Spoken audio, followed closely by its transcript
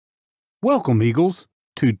Welcome, Eagles,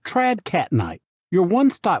 to TradCatKnight, your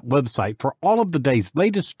one-stop website for all of the day's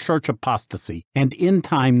latest church apostasy and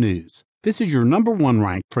end-time news. This is your number one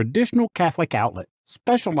ranked traditional Catholic outlet,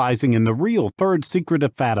 specializing in the real third secret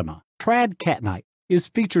of Fatima. TradCatKnight is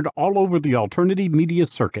featured all over the alternative media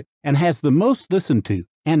circuit and has the most listened to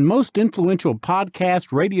and most influential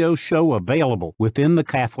podcast radio show available within the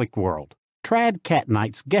Catholic world.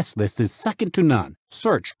 TradCatKnight's guest list is second to none.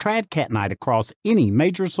 Search TradCatKnight across any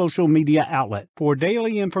major social media outlet for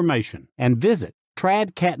daily information and visit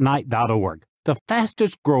tradcatnight.org, the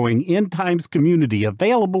fastest growing end times community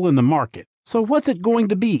available in the market. So what's it going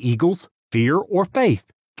to be, Eagles? Fear or faith?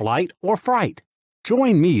 Flight or fright?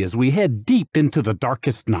 Join me as we head deep into the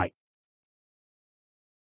darkest night.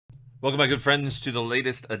 Welcome, my good friends, to the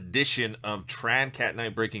latest edition of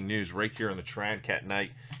TradCatKnight Breaking News right here on the TradCatKnight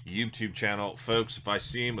YouTube channel. Folks, if I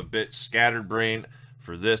seem a bit scatterbrained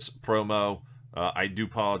for this promo, I do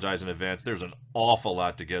apologize in advance. There's an awful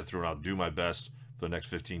lot to get through, and I'll do my best for the next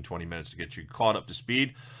 15-20 minutes to get you caught up to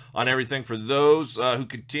speed on everything. For those who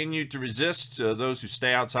continue to resist, those who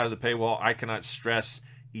stay outside of the paywall, I cannot stress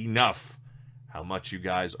enough how much you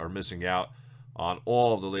guys are missing out on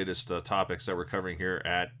all of the latest topics that we're covering here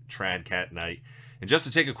at TradCatKnight. And just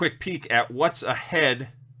to take a quick peek at what's ahead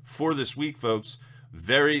for this week, folks,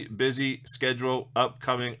 very busy schedule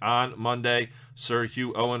upcoming on Monday. Sir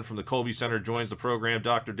Hugh Owen from the Colby Center joins the program.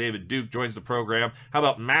 Dr. David Duke joins the program. How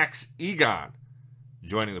about Max Egon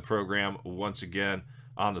joining the program once again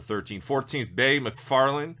on the 13th? 14th, Bay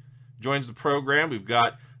McFarland joins the program. We've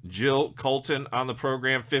got Jill Colton on the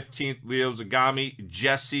program. 15th, Leo Zagami.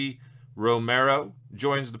 Jesse Romero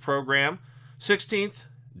joins the program. 16th,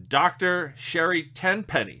 Dr. Sherry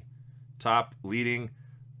Tenpenny, top leading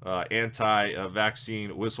anti-vaccine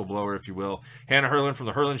whistleblower, if you will. Hannah Herlin from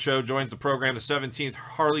The Herlin Show joins the program. The 17th,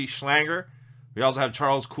 Harley Schlanger. We also have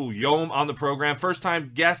Charles Cool-Yom on the program.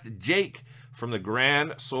 First-time guest, Jake from the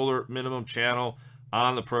Grand Solar Minimum channel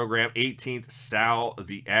on the program. 18th, Sal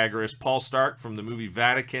the Agorist. Paul Stark from the movie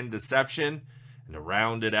Vatican Deception. And to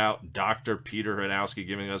round it out, Dr. Peter Hanowski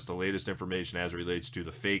giving us the latest information as it relates to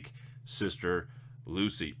the fake sister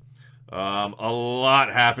Lucy. A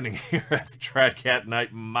lot happening here at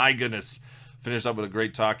TradCatKnight. My goodness. Finished up with a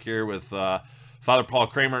great talk here with Father Paul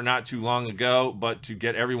Kramer not too long ago. But to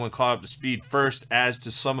get everyone caught up to speed first as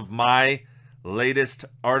to some of my latest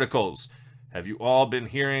articles. Have you all been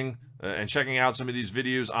hearing and checking out some of these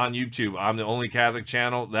videos on YouTube? I'm the only Catholic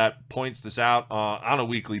channel that points this out on a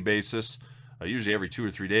weekly basis. Usually every 2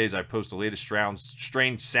 or 3 days, I post the latest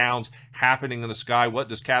strange sounds happening in the sky. What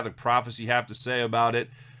does Catholic prophecy have to say about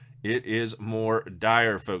it? It is more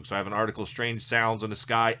dire, folks. So I have an article, Strange Sounds in the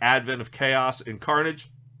Sky, Advent of Chaos and Carnage.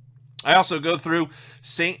 I also go through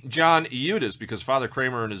St. John Eudes, because Father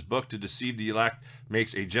Kramer in his book, To Deceive the Elect,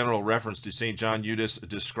 makes a general reference to St. John Eudes,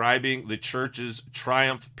 describing the church's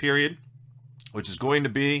triumph period, which is going to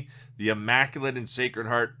be the Immaculate and Sacred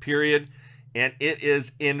Heart period. And it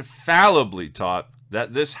is infallibly taught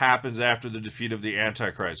that this happens after the defeat of the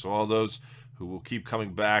Antichrist. So all those who will keep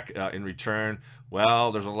coming back in return,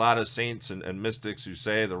 well, there's a lot of saints and mystics who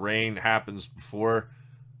say the reign happens before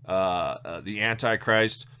the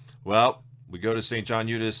Antichrist. Well, we go to St. John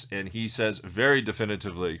Eudes, and he says very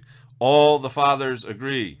definitively, all the fathers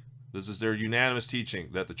agree, this is their unanimous teaching,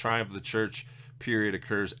 that the triumph of the church period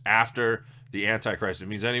occurs after the Antichrist. It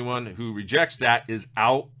means anyone who rejects that is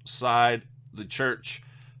outside the church.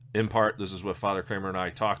 In part, this is what Father Kramer and I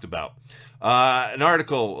talked about.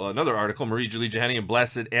 Another article, Marie-Julie Jehani and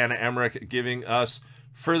Blessed Anna Emmerich, giving us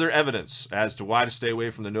further evidence as to why to stay away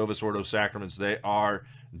from the Novus Ordo sacraments. They are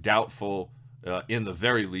doubtful, in the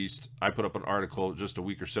very least. I put up an article just a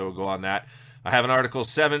week or so ago on that. I have an article,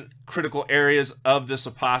 7 critical areas of this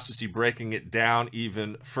apostasy, breaking it down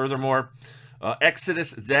even furthermore.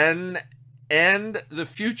 Exodus then and the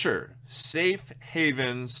future, safe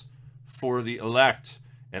havens for the elect.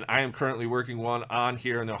 And I am currently working one on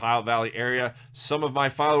here in the Ohio Valley area. Some of my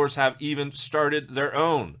followers have even started their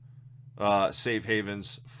own safe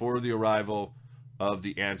havens for the arrival of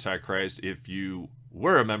the Antichrist. If you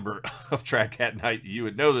were a member of TradCatKnight, you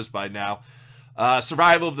would know this by now.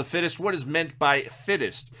 Survival of the fittest. What is meant by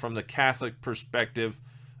fittest from the Catholic perspective?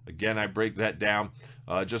 Again, I break that down.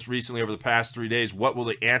 Just recently, over the past 3 days, what will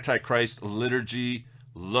the Antichrist liturgy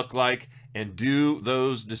look like? And do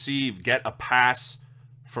those deceived get a pass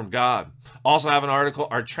from God? Also have an article,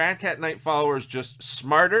 are TradCatKnight followers just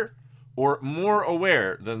smarter or more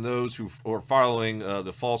aware than those who are following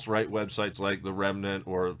the false right websites like The Remnant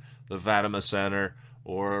or the Fatima Center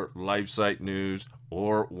or LifeSite News,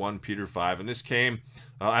 or 1 Peter 5. And this came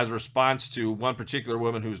as a response to one particular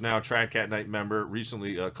woman who's now a TradCatKnight member,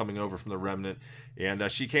 recently coming over from the Remnant.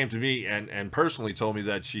 And she came to me and personally told me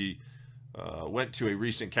that she went to a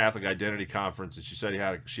recent Catholic Identity Conference, and she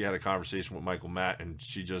said she had a conversation with Michael Matt, and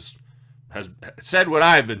she just has said what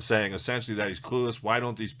I've been saying, essentially, that he's clueless. Why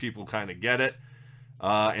don't these people kind of get it?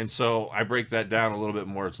 And so I break that down a little bit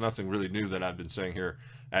more. It's nothing really new that I've been saying here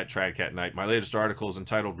at TradCatKnight. My latest article is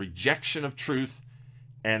entitled Rejection of Truth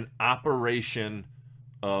and Operation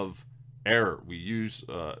of Error. We use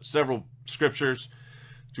several scriptures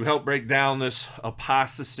to help break down this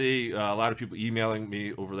apostasy. A lot of people emailing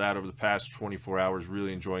me over the past 24 hours,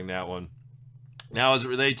 really enjoying that one. Now, as it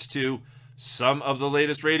relates to some of the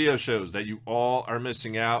latest radio shows that you all are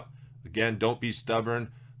missing out, again, don't be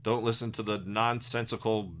stubborn. Don't listen to the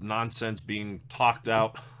nonsensical nonsense being talked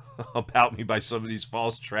out about me by some of these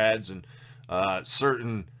false trads and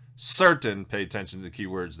certain, pay attention to the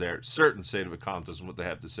keywords there, certain sedevacantist and what they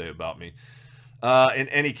have to say about me. In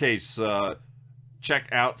any case, check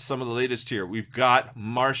out some of the latest here. We've got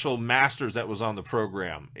Marshall Masters that was on the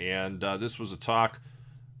program, and this was a talk,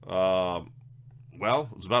 well,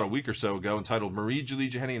 it was about a week or so ago, entitled Marie Julie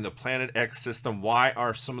Jeheni and the Planet X System. Why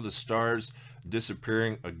are some of the stars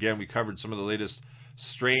disappearing? Again, we covered some of the latest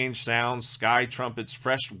strange sounds, sky trumpets,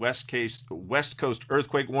 fresh West Coast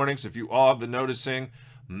earthquake warnings. If you all have been noticing,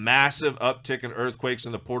 massive uptick in earthquakes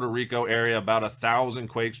in the Puerto Rico area, about 1,000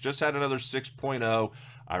 quakes, just had another 6.0.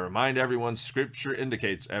 I remind everyone, scripture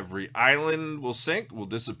indicates every island will sink, will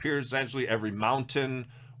disappear, essentially every mountain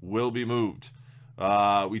will be moved.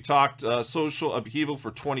 We talked social upheaval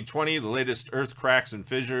for 2020, the latest earth cracks and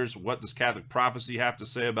fissures. What does Catholic prophecy have to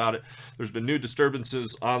say about it? There's been new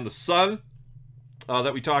disturbances on the sun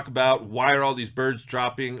that we talk about. Why are all these birds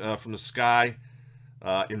dropping from the sky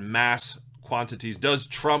in mass quantities? Does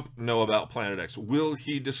Trump know about Planet X? Will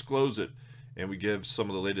he disclose it? And we give some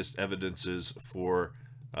of the latest evidences for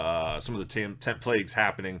some of the 10 plagues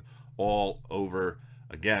happening all over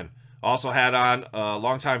again. Also had on a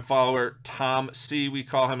longtime follower, Tom C. We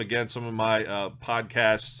call him, again, some of my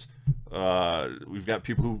podcasts. We've got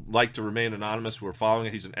people who like to remain anonymous who are following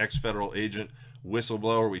it. He's an ex-federal agent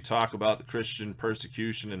whistleblower. We talk about the Christian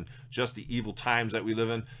persecution and just the evil times that we live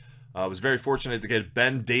in. I was very fortunate to get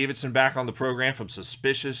Ben Davidson back on the program from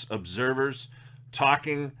Suspicious Observers,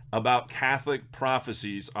 talking about Catholic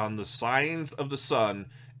prophecies on the signs of the sun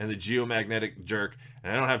and the geomagnetic jerk.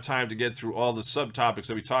 And I don't have time to get through all the subtopics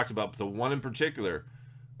that we talked about, but the one in particular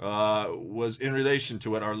was in relation to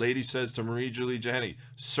what Our Lady says to Marie Julie Jeheni: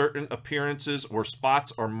 certain appearances or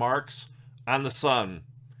spots or marks on the sun.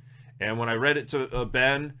 And when I read it to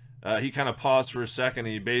Ben, he kind of paused for a second,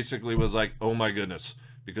 and he basically was like, oh my goodness,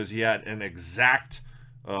 because he had an exact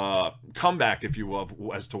comeback, if you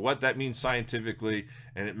will, as to what that means scientifically,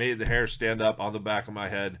 and it made the hair stand up on the back of my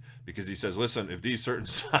head, because he says, listen, if these certain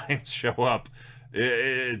signs show up,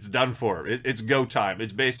 it's done for. It's go time.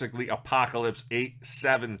 It's basically apocalypse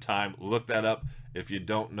 8-7 time. Look that up if you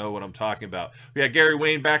don't know what I'm talking about. We had Gary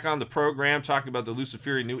Wayne back on the program talking about the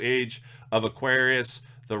Luciferian New Age of Aquarius,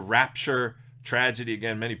 the rapture tragedy.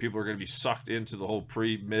 Again, many people are going to be sucked into the whole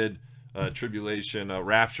pre-mid tribulation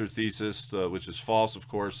rapture thesis, which is false, of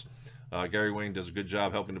course. Gary Wayne does a good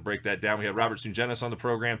job helping to break that down. We had Robert Sungenis on the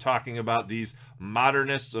program talking about these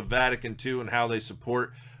modernists of Vatican II and how they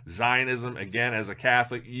support Zionism. Again, as a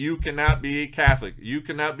Catholic, you cannot be a Catholic. You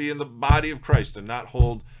cannot be in the body of Christ and not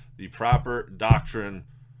hold the proper doctrine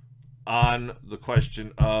on the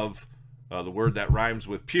question of the word that rhymes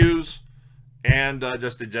with pews and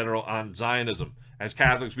just in general on Zionism. As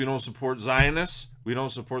Catholics, we don't support Zionists. We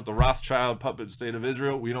don't support the Rothschild puppet state of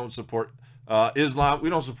Israel. We don't support Islam. We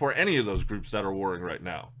don't support any of those groups that are warring right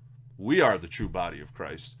now. We are the true body of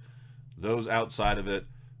Christ. Those outside of it,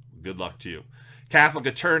 good luck to you. Catholic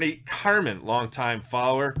attorney Carmen, longtime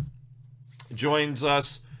follower, joined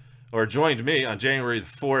me on January the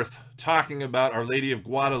 4th, talking about Our Lady of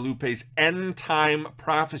Guadalupe's end time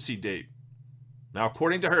prophecy date. Now,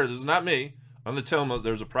 according to her, this is not me, on the Tilma,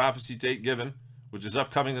 there's a prophecy date given, which is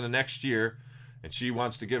upcoming in the next year, and she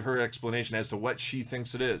wants to give her explanation as to what she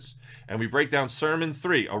thinks it is. And we break down Sermon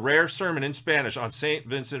 3, a rare sermon in Spanish on St.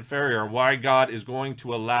 Vincent Ferreira, and why God is going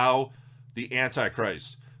to allow the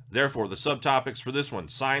Antichrist. Therefore, the subtopics for this one: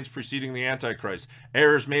 signs preceding the Antichrist,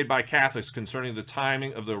 errors made by Catholics concerning the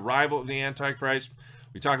timing of the arrival of the Antichrist.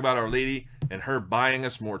 We talk about Our Lady and her buying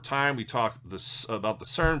us more time. We talk about the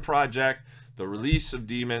CERN project, the release of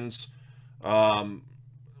demons.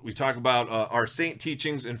 We talk about our saint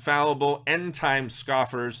teachings, infallible, end-time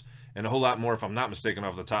scoffers, and a whole lot more, if I'm not mistaken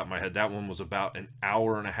off the top of my head. That one was about an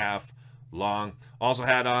hour and a half long. Also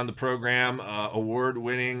had on the program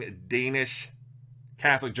award-winning Danish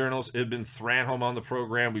Catholic journalist Ibn Thranholm on the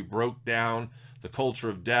program. We broke down the culture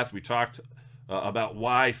of death. We talked about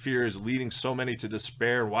why fear is leading so many to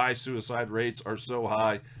despair, why suicide rates are so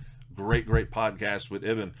high. Great podcast with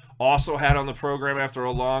Ibn. Also had on the program after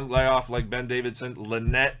a long layoff like Ben Davidson,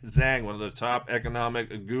 Lynette Zhang, one of the top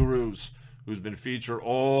economic gurus who's been featured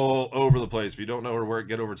all over the place. If you don't know her work,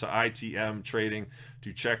 get over to ITM Trading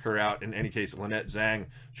to check her out. In any case, Lynette Zhang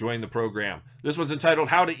joined the program. This one's entitled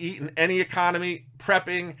How to Eat in Any Economy,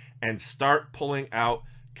 Prepping, and Start Pulling Out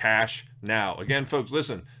Cash Now. Again, folks,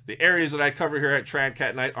 listen, the areas that I cover here at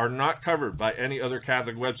TradCatKnight are not covered by any other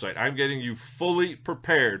Catholic website. I'm getting you fully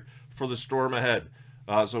prepared for the storm ahead.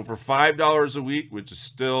 So for $5 a week, which is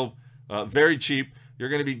still very cheap, you're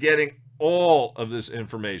going to be getting all of this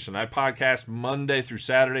information. I podcast Monday through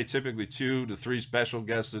Saturday, typically 2 to 3 special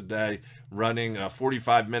guests a day, running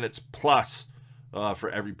 45 minutes plus for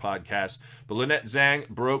every podcast. But Lynette Zhang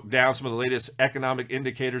broke down some of the latest economic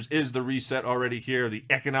indicators. Is the reset already here? The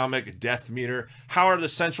economic death meter. How are the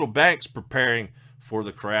central banks preparing for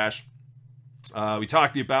the crash? We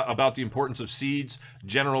talked about the importance of seeds,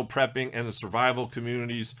 general prepping, and the survival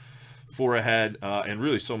communities for ahead, and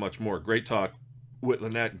really so much more. Great talk with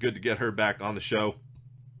Lynette. Good to get her back on the show.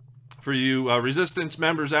 For you resistance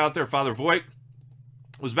members out there, Father Voigt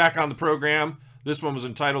was back on the program. This one was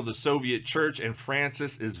entitled The Soviet Church and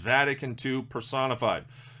Francis is Vatican II Personified.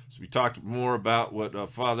 So we talked more about what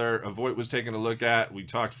Father Voigt was taking a look at. We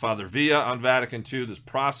talked Father Villa on Vatican II, this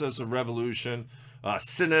process of revolution,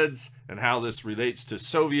 synods, and how this relates to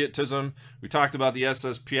Sovietism. We talked about the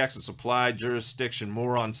SSPX and supply jurisdiction,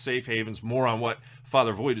 more on safe havens, more on what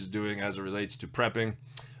Father Voigt is doing as it relates to prepping.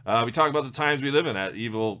 We talked about the times we live in, at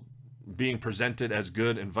evil being presented as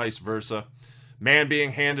good and vice versa. Man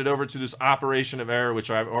being handed over to this operation of error, which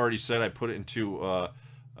I've already said. I put it into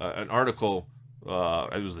an article.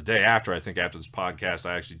 It was the day after, I think, after this podcast,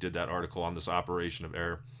 I actually did that article on this operation of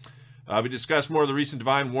error. We discussed more of the recent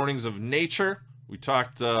divine warnings of nature. We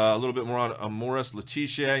talked a little bit more on Amoris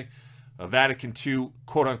Laetitia, Vatican II,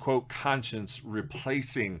 quote-unquote, conscience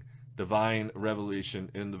replacing divine revelation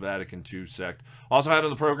in the Vatican II sect. Also had on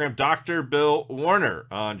the program Dr. Bill Warner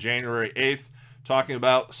on January 8th, talking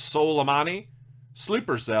about Soleimani,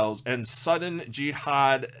 sleeper cells, and sudden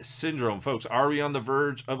jihad syndrome. Folks, are we on the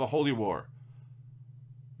verge of a holy war?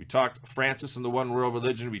 We talked Francis and the one world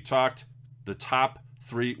religion. We talked the top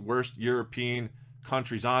 3 worst European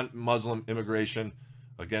countries on Muslim immigration.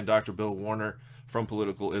 Again, Dr. Bill Warner from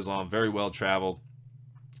Political Islam, very well traveled.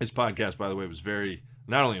 His podcast, by the way, was very,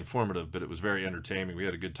 not only informative, but it was very entertaining. We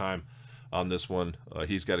had a good time on this one.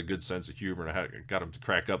 He's got a good sense of humor, and I got him to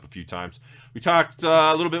crack up a few times. We talked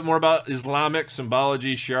a little bit more about Islamic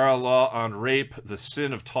symbology, Sharia law on rape, the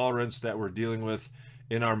sin of tolerance that we're dealing with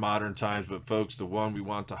in our modern times. But folks, the one we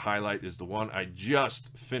want to highlight is the one I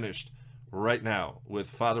just finished right now with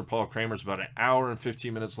Father Paul Kramer. It's about an hour and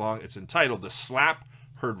 15 minutes long. It's entitled The Slap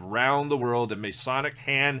Heard Round the World, a Masonic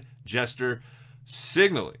Hand Gesture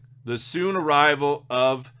Signaling the Soon Arrival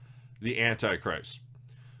of the Antichrist.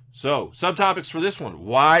 So, subtopics for this one.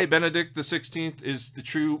 Why Benedict XVI is the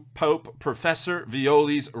true Pope. Professor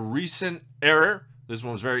Violi's recent error. This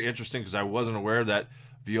one was very interesting because I wasn't aware that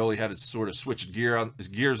Violi had sort of switched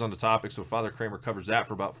gears on the topic, so Father Kramer covers that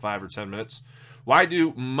for about 5 or 10 minutes. Why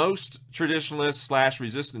do most traditionalists /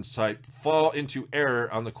 resistance type fall into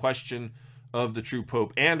error on the question of the true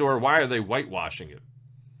Pope, and or why are they whitewashing it?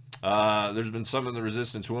 There's been some in the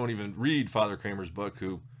resistance who won't even read Father Kramer's book,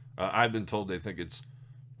 who I've been told they think it's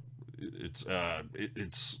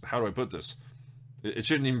how do I put this? It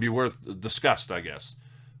shouldn't even be worth discussed, I guess.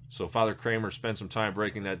 So Father Kramer spent some time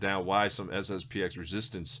breaking that down, why some SSPX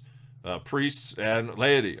resistance priests and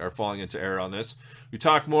laity are falling into error on this. We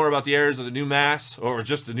talk more about the errors of the new Mass, or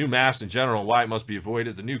just the new Mass in general, why it must be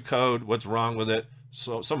avoided, the new code, what's wrong with it,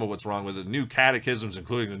 so some of what's wrong with it, new catechisms,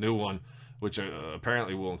 including the new one, which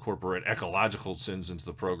apparently will incorporate ecological sins into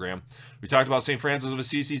the program. We talked about St. Francis of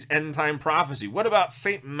Assisi's end-time prophecy. What about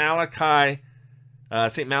St. Malachi's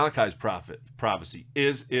prophecy?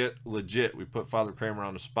 Is it legit? We put Father Kramer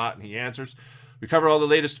on the spot, and he answers. We cover all the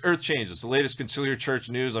latest earth changes, the latest conciliar church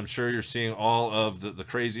news. I'm sure you're seeing all of the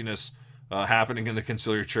craziness happening in the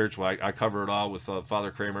conciliar church. Well, I cover it all with Father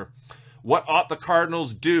Kramer. What ought the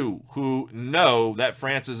cardinals do who know that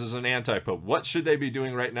Francis is an anti-pope? What should they be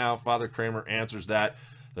doing right now? Father Kramer answers that.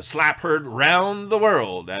 The slap heard round the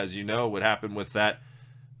world, as you know, what happened with that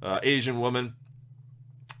Asian woman.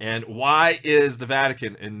 And why is the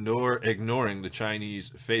Vatican ignoring the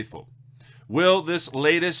Chinese faithful? Will this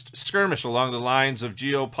latest skirmish along the lines of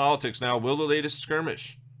geopolitics now, will the latest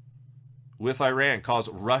skirmish with Iran cause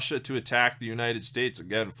Russia to attack the United States,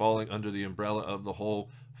 again falling under the umbrella of the whole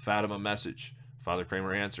Fatima message? Father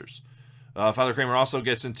Kramer answers. Father Kramer also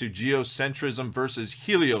gets into geocentrism versus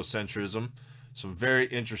heliocentrism. Some very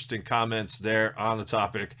interesting comments there on the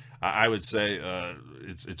topic. I would say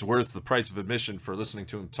it's worth the price of admission for listening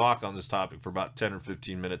to him talk on this topic for about 10 or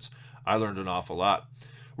 15 minutes. I learned an awful lot.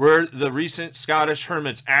 Were the recent Scottish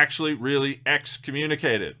hermits actually really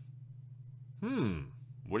excommunicated?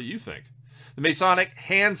 What do you think? The Masonic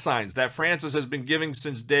hand signs that Francis has been giving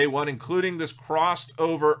since day one, including this crossed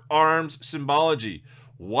over arms symbology.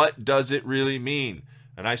 What does it really mean?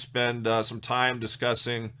 And I spend some time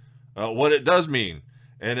discussing what it does mean.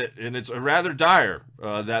 And it's rather dire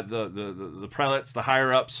that the prelates, the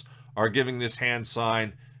higher-ups, are giving this hand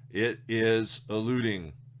sign. It is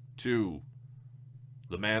alluding to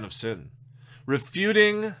the man of sin,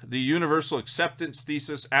 refuting the universal acceptance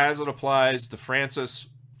thesis as it applies to Francis.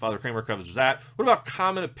 Father Kramer covers that. What about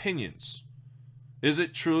common opinions? Is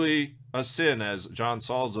it truly a sin, as John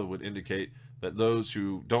Salza would indicate, that those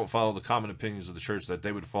who don't follow the common opinions of the church, that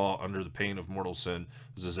they would fall under the pain of mortal sin?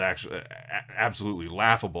 This is actually absolutely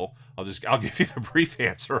laughable. I'll give you the brief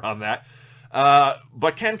answer on that.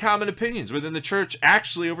 But can common opinions within the church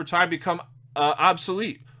actually over time become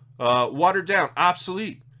obsolete, watered down,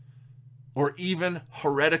 obsolete, or even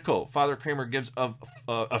heretical? Father Kramer gives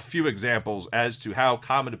a few examples as to how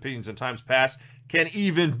common opinions in times past can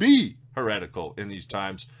even be heretical in these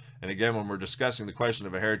times. And again, when we're discussing the question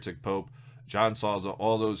of a heretic pope, John Salza,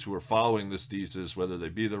 all those who are following this thesis, whether they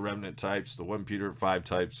be the remnant types, the 1 Peter 5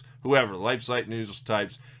 types, whoever, LifeSite News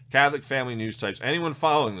types, Catholic Family News types, anyone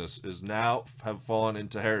following this is now have fallen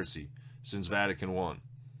into heresy since Vatican I.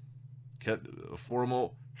 A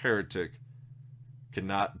formal heretic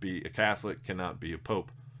cannot be a Catholic, cannot be a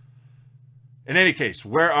pope. In any case,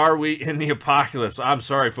 where are we in the apocalypse? I'm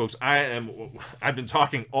sorry, folks. I've been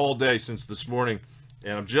talking all day since this morning,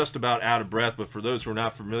 and I'm just about out of breath. But for those who are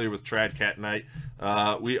not familiar with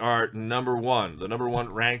TradCatKnight, we are the number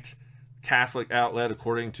one ranked Catholic outlet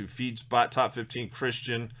according to Feedspot, top 15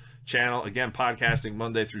 Christian channel. Again, podcasting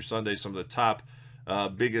Monday through Sunday. Some of the top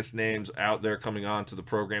biggest names out there coming on to the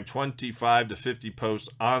program. 25 to 50 posts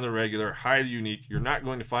on the regular, highly unique. You're not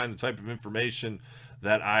going to find the type of information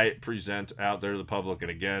that I present out there to the public. And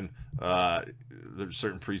again, there's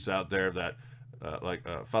certain priests out there that like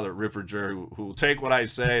Father Ripperger, who will take what I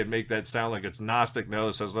say and make that sound like it's Gnostic. No,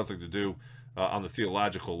 this has nothing to do on the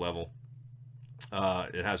theological level.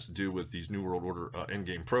 It has to do with these New World Order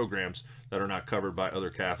endgame programs that are not covered by other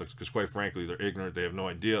Catholics, because quite frankly, they're ignorant. They have no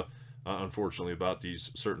idea, unfortunately, about these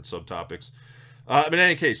certain subtopics. But in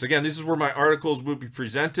any case, again, this is where my articles will be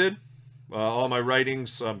presented. All my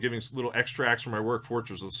writings, I'm giving little extracts from my work,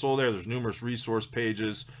 Fortress of the Soul there. There's numerous resource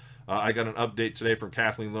pages. I got an update today from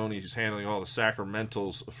Kathleen Loney, who's handling all the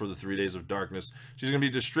sacramentals for the 3 days of darkness. She's going to be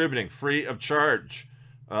distributing free of charge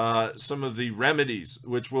some of the remedies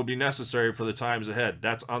which will be necessary for the times ahead.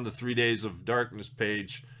 That's on the 3 days of darkness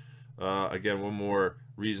page. Again, one more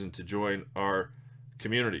reason to join our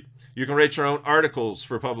community. You can rate your own articles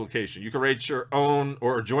for publication. You can rate your own,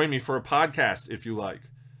 or join me for a podcast if you like.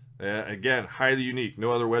 Again, highly unique.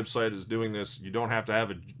 No other website is doing this. You don't have to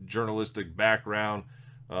have a journalistic background.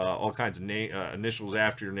 All kinds of initials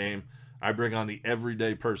after your name. I bring on the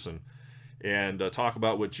everyday person and talk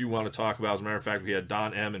about what you want to talk about. As a matter of fact, we had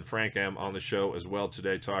Don M. and Frank M. on the show as well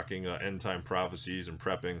today, talking end-time prophecies and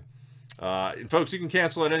prepping. And folks, you can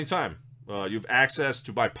cancel at any time. You have access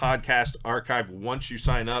to my podcast archive once you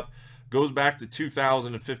sign up. Goes back to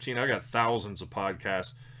 2015. I got thousands of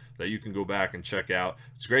podcasts that you can go back and check out.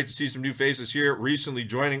 It's great to see some new faces here recently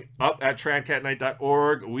joining up at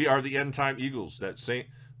TradCatKnight.org. We are the End Time Eagles that St.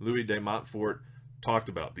 Louis de Montfort talked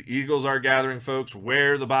about. The eagles are gathering, folks.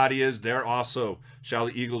 Where the body is, there also shall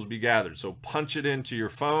the eagles be gathered. So punch it into your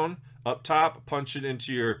phone up top, punch it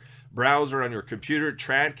into your browser on your computer,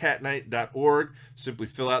 TradCatKnight.org. Simply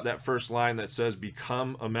fill out that first line that says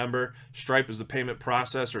become a member. Stripe is the payment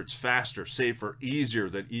processor. It's faster, safer, easier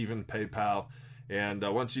than even PayPal. And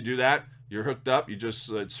once you do that, you're hooked up. You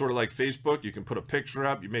just, it's sort of like Facebook. You can put a picture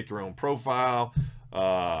up. You make your own profile.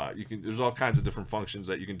 There's all kinds of different functions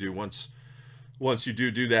that you can do once you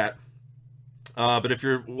do that. But if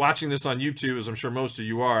you're watching this on YouTube, as I'm sure most of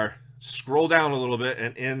you are, scroll down a little bit,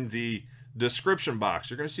 and in the description box,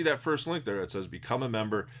 you're going to see that first link there that says become a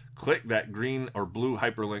member. Click that green or blue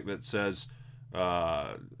hyperlink that says,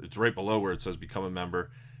 it's right below where it says become a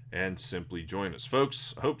member, and simply join us.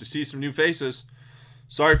 Folks, I hope to see some new faces.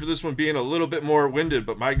 Sorry for this one being a little bit more winded,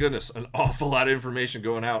 but my goodness, an awful lot of information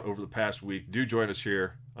going out over the past week. Do join us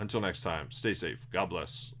here. Until next time, stay safe. God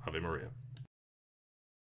bless. Ave Maria.